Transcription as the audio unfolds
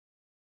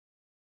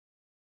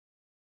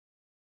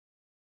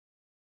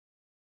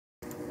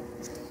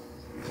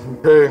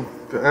Okay,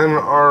 the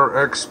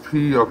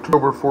NRXP,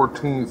 October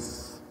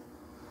 14th,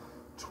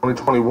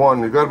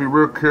 2021. You gotta be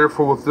real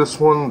careful with this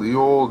one, the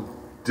old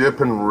dip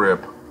and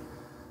rip.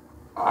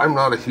 I'm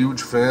not a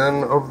huge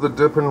fan of the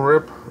dip and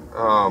rip.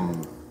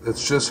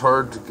 It's just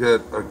hard to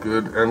get a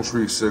good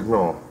entry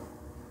signal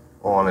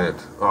on it.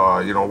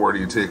 Where do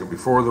you take it?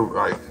 Before the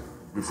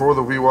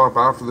VWAP,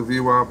 after the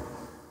VWAP,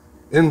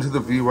 into the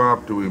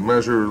VWAP? Do we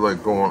measure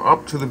like going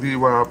up to the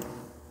VWAP?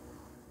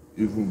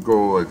 You can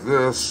go like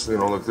this,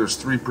 like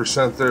there's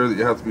 3% there that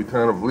you have to be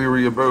kind of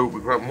leery about.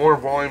 We've got more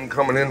volume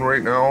coming in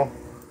right now.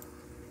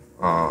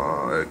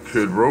 It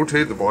could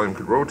rotate, the volume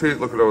could rotate.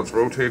 Look at how it's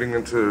rotating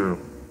into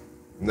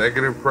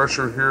negative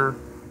pressure here.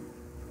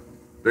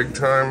 Big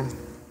time.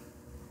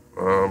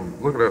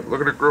 Look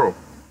at it grow.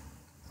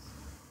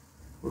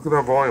 Look at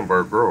that volume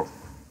bar grow.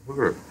 Look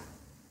at it.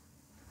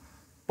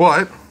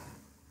 But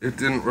it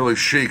didn't really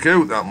shake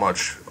out that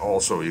much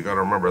also. You got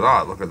to remember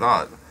that. Look at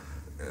that.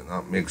 And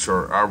that makes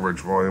our average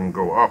volume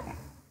go up.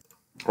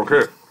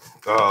 Okay,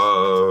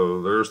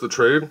 there's the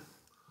trade.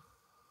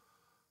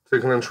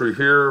 Take an entry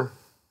here.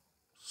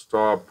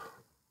 Stop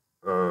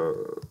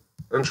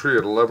entry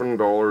at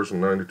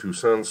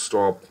 $11.92.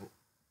 Stop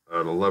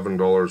at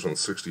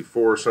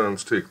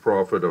 $11.64. Take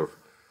profit of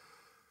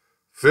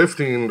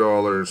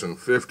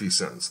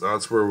 $15.50.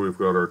 That's where we've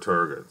got our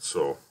target.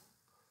 So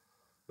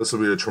this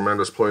will be a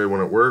tremendous play when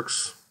it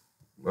works.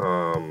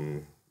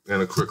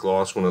 And a quick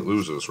loss when it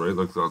loses, right?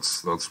 Like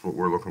that's what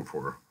we're looking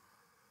for.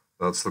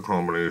 That's the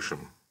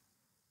combination.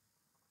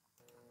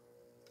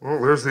 Well,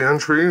 there's the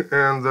entry,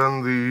 and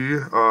then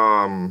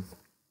the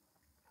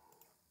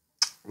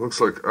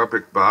looks like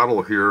epic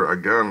battle here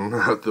again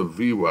at the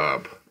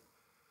VWAP.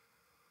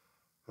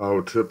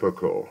 How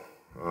typical.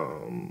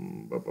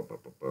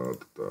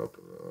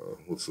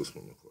 What's this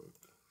one look like?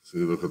 See,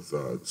 look at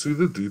that. See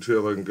the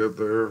detail I can get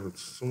there?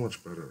 It's so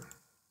much better.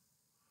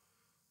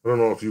 I don't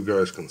know if you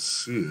guys can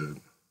see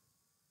it.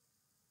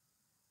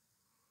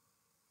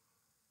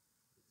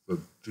 The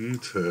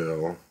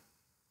detail,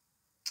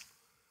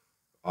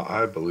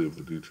 I believe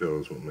the detail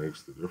is what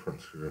makes the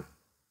difference here.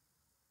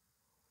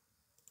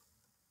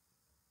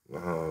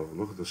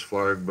 Look at this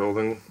flag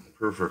building.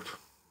 Perfect.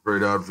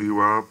 Right out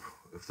VWAP.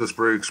 If this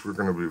breaks, we're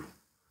going to be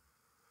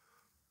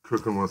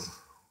cooking with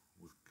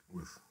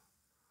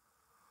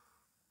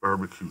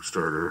barbecue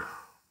starter.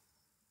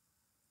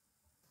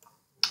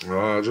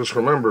 Just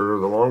remember,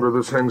 the longer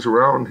this hangs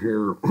around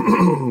here,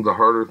 the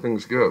harder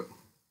things get.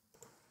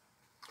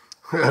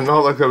 And not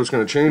like I was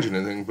going to change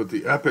anything, but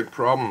the epic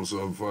problems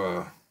of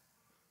a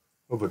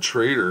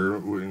trader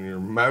when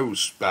your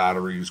mouse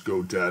batteries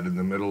go dead in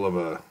the middle of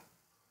a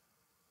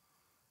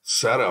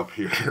setup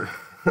here.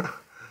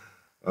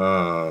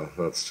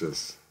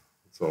 It's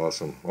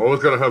awesome.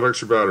 Always got to have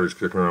extra batteries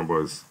kicking around,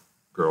 boys,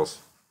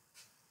 girls.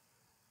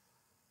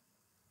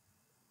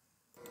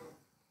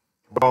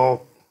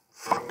 Well,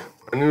 fuck.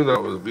 I knew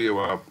that was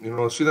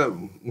VWAP. See that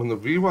when the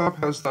VWAP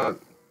has that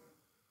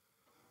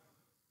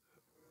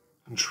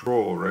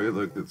control, right?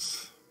 Like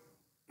it's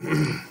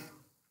and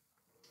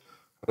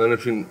then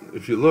if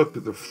you look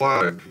at the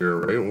flag here,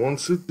 right?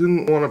 Once that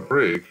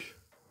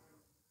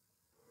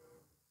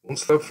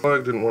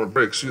flag didn't want to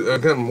break, see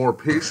again, more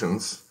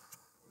patience,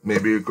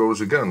 maybe it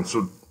goes again.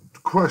 So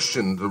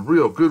the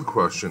real good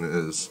question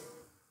is,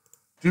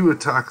 do you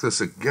attack this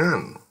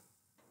again?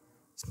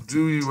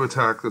 Do you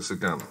attack this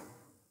again?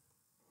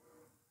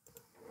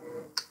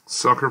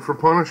 Sucker for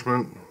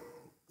punishment.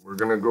 We're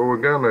gonna go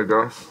again, I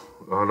guess.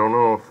 I don't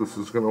know if this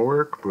is going to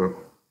work, but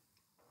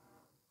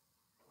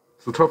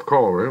it's a tough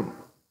call, right?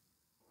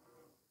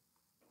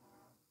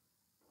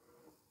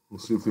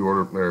 Let's see if the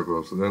order, there it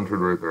goes, it entered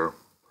right there.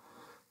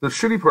 The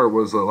shitty part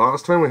was the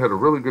last time we had a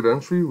really good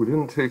entry, we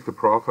didn't take the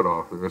profit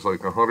off. There was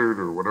like $100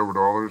 or whatever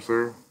dollars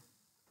there.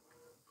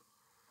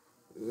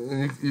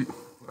 And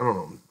I don't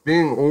know,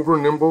 being over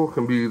nimble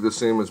can be the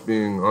same as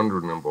being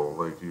under nimble.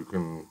 Like you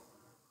can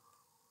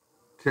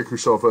kick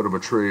yourself out of a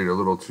trade a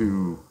little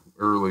too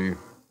early,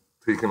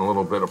 taking a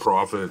little bit of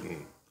profit.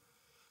 And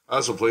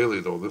as of lately,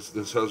 though,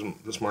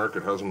 this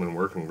market hasn't been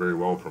working very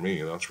well for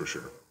me. That's for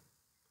sure.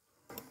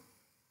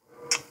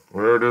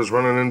 There it is,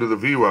 running into the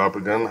VWAP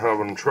again,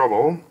 having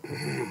trouble.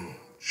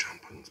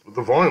 But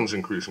the volume's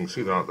increasing.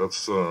 See that?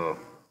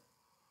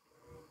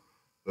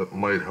 That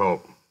might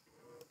help.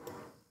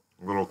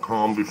 A little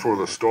calm before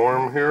the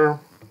storm here.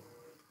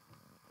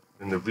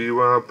 In the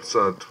VWAP, it's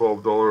at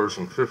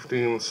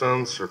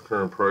 $12.15. Our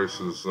current price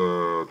is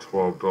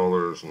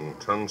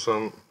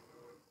 $12.10.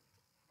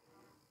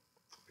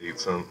 8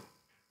 cents.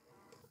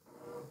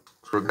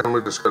 So again,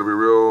 we just got to be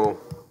real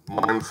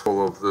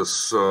mindful of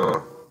this,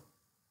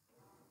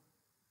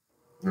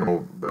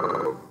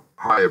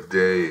 high of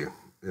day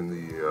in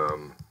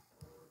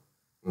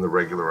the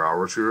regular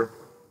hours here.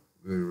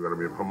 We got to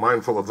be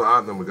mindful of that,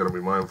 and then we got to be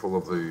mindful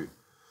of the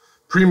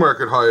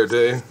pre-market high of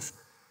day.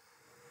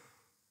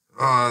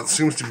 It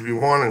seems to be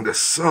wanting to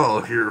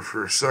sell here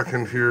for a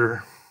second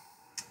here.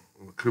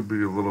 It could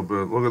be a little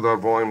bit. Look at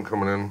that volume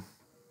coming in.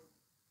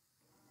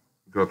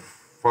 Got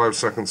 5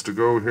 seconds to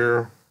go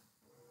here.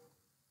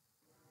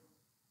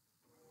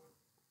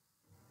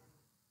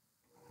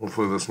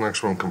 Hopefully this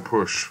next one can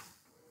push.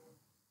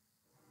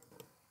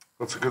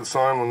 That's a good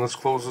sign when this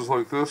closes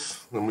like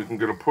this. Then we can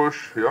get a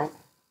push. Yeah.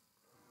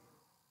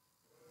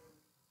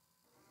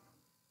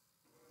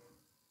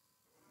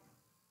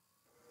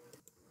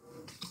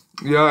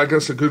 Yeah, I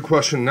guess a good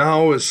question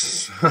now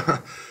is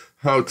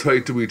how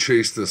tight do we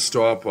chase this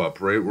stop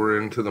up, right?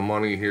 We're into the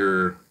money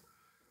here.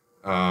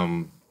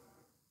 Yeah.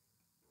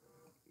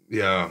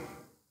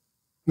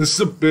 This is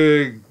a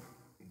big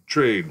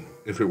trade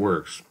if it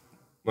works.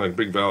 Like,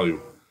 big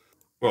value.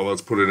 Well,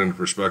 let's put it into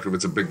perspective.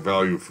 It's a big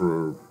value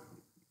for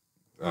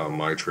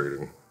my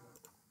trading.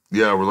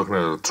 Yeah, we're looking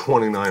at a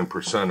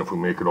 29% if we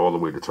make it all the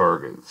way to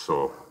target.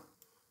 So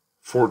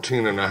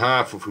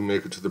 14.5 if we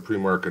make it to the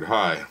pre-market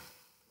high.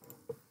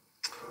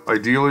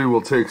 Ideally,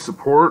 we'll take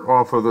support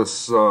off of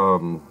this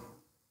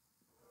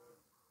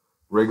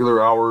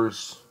regular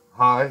hours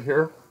high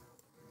here.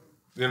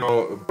 You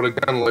know, but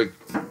again, like,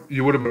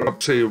 you would have been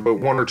up, say, about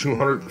 100 or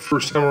 200 the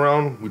first time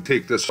around. We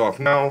take this off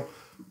now.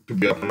 Could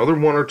be up another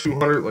 100 or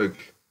 200.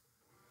 Like,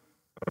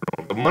 I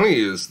don't know. The money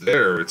is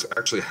there. It's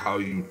actually how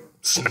you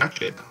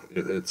snatch it.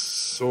 It's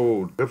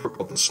so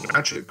difficult to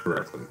snatch it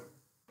correctly.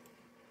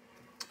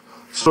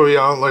 So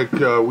yeah, like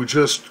we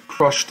just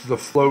crushed the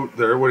float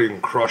there. We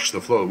didn't crush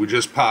the float. We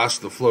just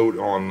passed the float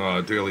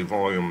on daily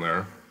volume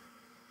there.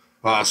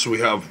 So we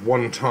have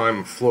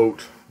one-time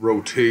float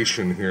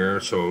rotation here.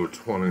 So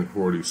 20,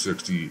 40,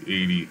 60,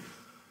 80.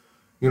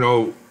 You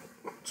know,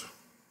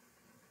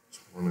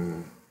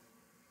 20,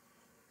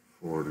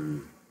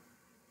 40,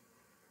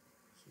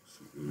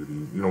 60, 80.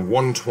 You know,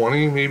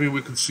 120 maybe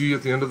we could see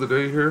at the end of the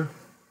day here.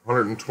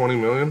 120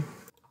 million.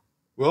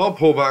 Well, I'll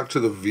pull back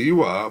to the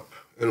VWAP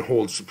and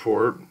hold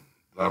support.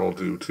 That'll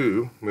do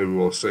too. Maybe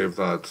we'll save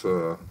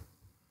that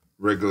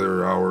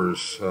regular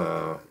hours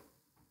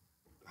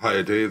high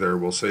a day there.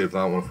 We'll save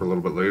that one for a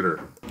little bit later.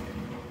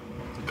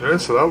 Okay,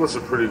 so that was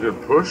a pretty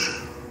good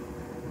push.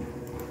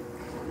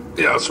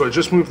 Yeah, so I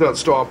just moved that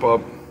stop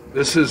up.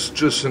 This is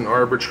just an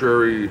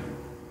arbitrary,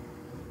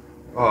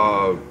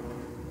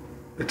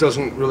 it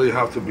doesn't really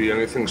have to be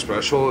anything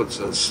special. It's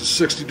a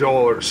 $60,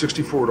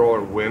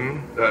 $64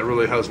 win. That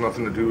really has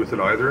nothing to do with it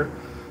either.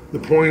 The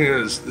point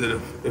is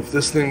that if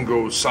this thing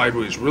goes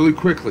sideways really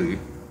quickly,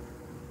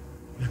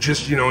 you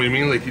just, you know what I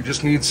mean? Like, you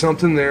just need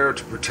something there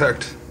to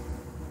protect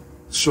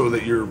so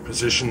that your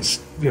position,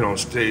 you know,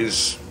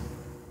 stays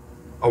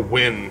a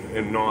win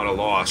and not a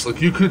loss.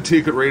 Like, you could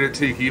take it right at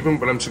take even,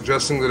 but I'm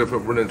suggesting that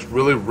when it's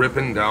really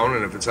ripping down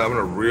and if it's having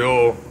a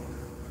real,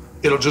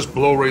 it'll just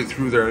blow right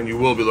through there and you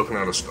will be looking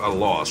at a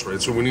loss,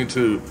 right? So we need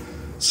to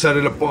set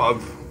it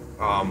above,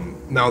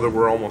 now that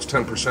we're almost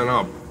 10%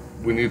 up,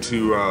 we need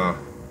to,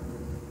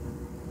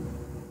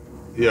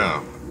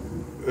 yeah,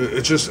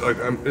 it's just like,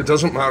 it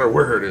doesn't matter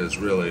where it is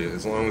really,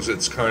 as long as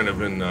it's kind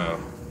of in,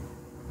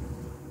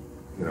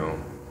 you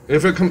know,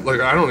 if it comes,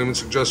 like, I don't even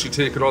suggest you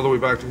take it all the way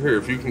back to here.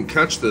 If you can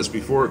catch this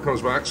before it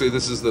comes back, say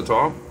this is the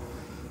top,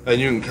 and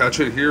you can catch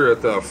it here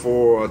at the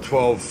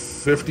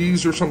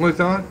 1250s or something like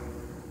that,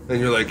 and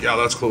you're like, yeah,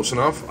 that's close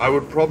enough, I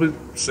would probably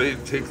say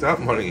take that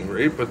money,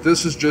 right? But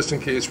this is just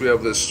in case we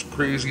have this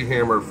crazy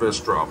hammer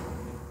fist drop.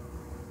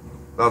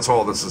 That's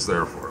all this is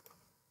there for.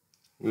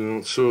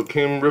 And so it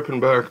came ripping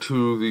back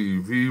to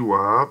the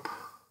VWAP.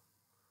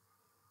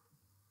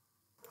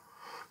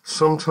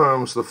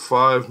 Sometimes the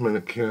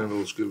 5-minute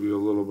candles give you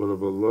a little bit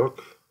of a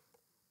look.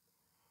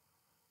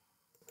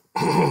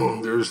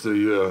 There's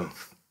the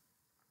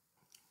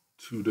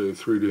 2-day,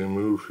 3-day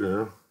move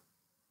here.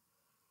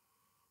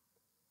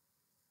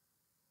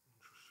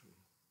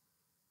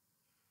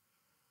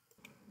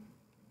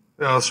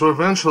 Yeah, so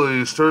eventually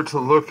you start to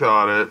look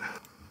at it,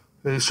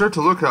 and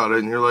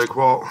you're like,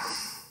 well,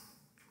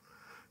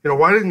 you know,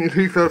 why didn't you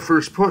take that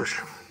first push?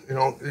 You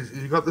know,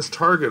 you got this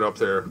target up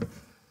there.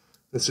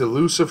 This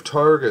elusive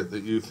target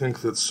that you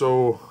think that's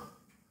so,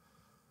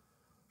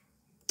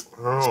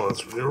 I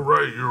don't know, you're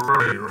right.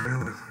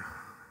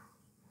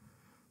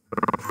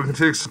 If we can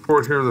take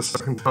support here the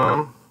second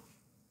time,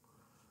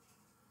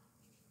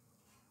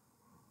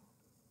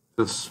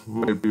 this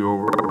might be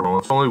over. Well,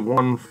 it's only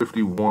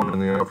 1:51 in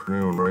the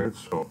afternoon, right?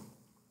 So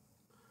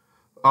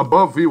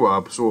above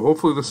VWAP, so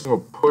hopefully this thing will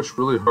push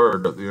really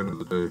hard at the end of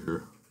the day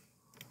here.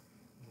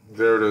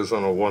 There it is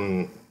on a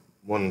one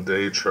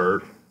day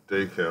chart,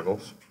 day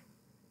candles.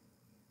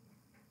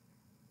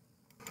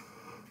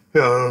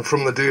 Yeah, and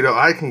from the data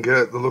I can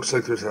get, it looks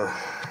like there's a,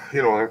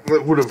 you know,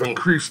 it would have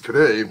increased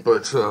today,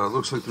 but it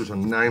looks like there's a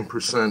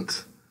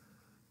 9%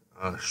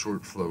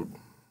 short float.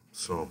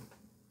 So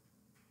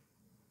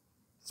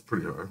it's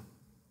pretty hard.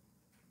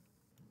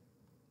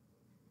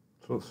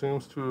 So it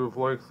seems to have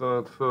liked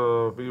that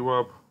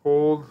VWAP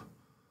hold.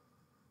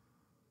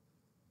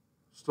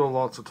 Still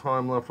lots of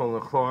time left on the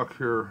clock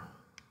here.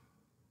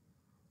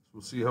 So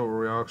we'll see how it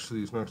reacts to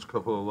these next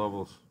couple of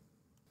levels.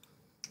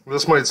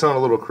 This might sound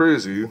a little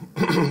crazy,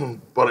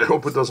 but I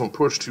hope it doesn't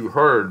push too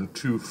hard,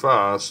 too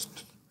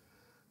fast.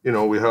 You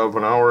know, we have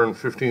an hour and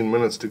 15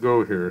 minutes to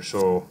go here,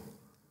 so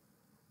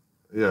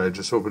yeah, I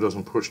just hope it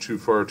doesn't push too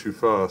far, too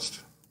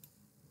fast.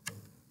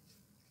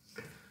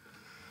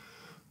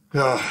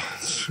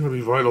 It's going to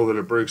be vital that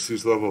it breaks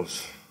these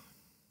levels.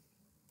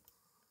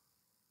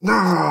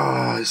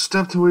 I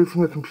stepped away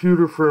from the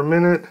computer for a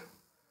minute,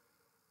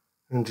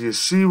 and do you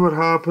see what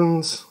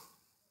happens?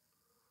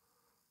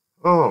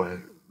 Oh,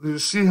 do you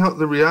see how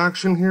the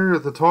reaction here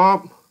at the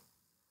top?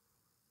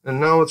 And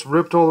now it's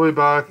ripped all the way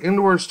back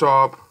into our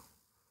stop.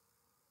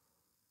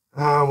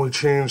 We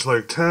changed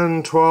like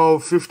 10,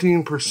 12,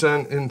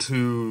 15%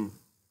 into,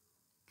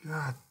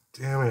 god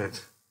damn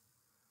it,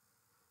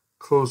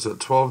 closed at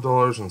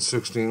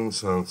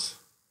 $12.16.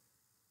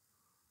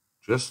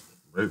 Just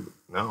right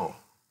now.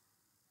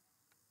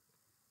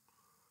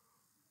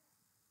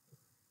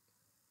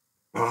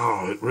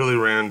 Oh, it really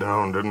ran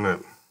down, didn't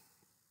it?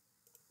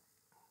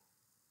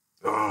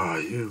 Ah,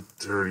 you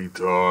dirty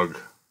dog.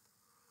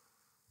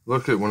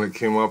 Look at when it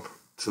came up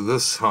to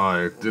this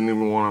high. It didn't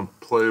even want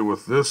to play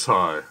with this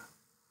high.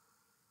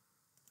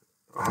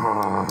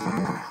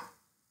 Ah.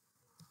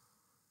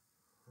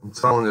 I'm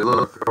telling you,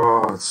 look.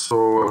 Oh, it's so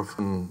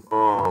effing.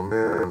 Oh,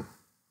 man.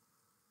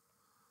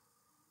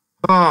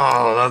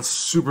 Oh, that's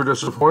super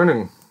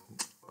disappointing.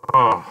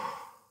 Oh.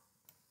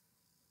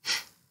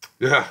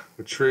 Yeah,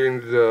 we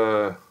traded,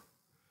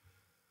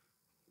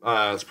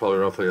 it's probably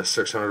roughly a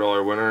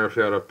 $600 winner if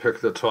you had to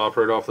pick the top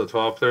right off the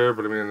top there.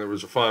 But I mean, there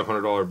was a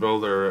 $500 bill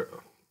there.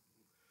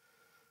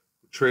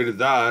 We traded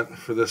that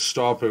for this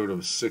stop out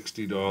of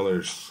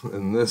 $60.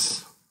 And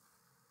this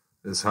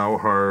is how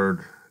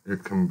hard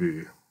it can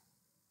be.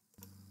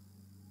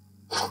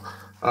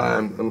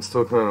 I'm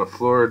still kind of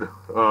floored.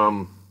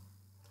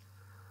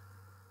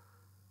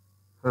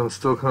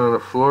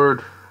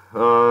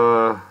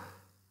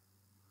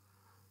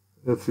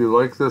 If you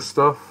like this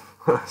stuff,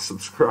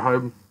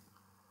 subscribe.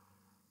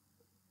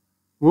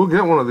 We'll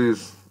get one of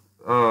these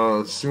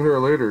sooner or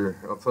later.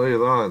 I'll tell you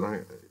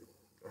that.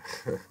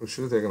 We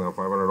should have taken that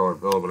 $500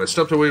 bill, but I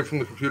stepped away from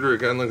the computer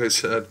again, like I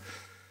said.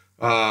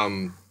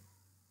 God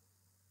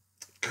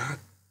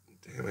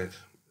damn it.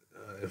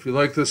 If you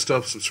like this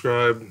stuff,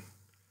 subscribe.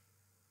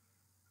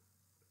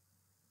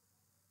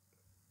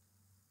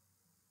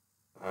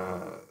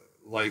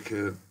 Like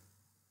it.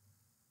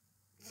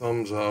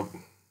 Thumbs up.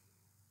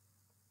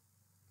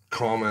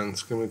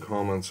 Comments. Give me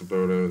comments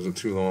about it. Is it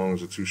too long?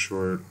 Is it too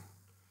short?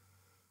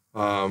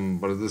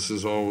 But this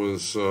is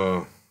always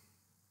in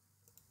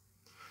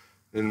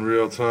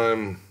real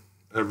time,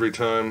 every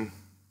time.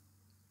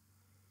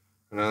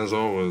 And as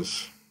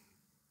always,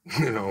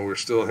 we're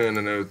still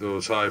handing out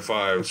those high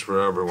fives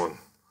for everyone.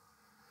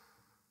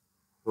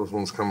 Those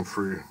ones come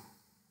free.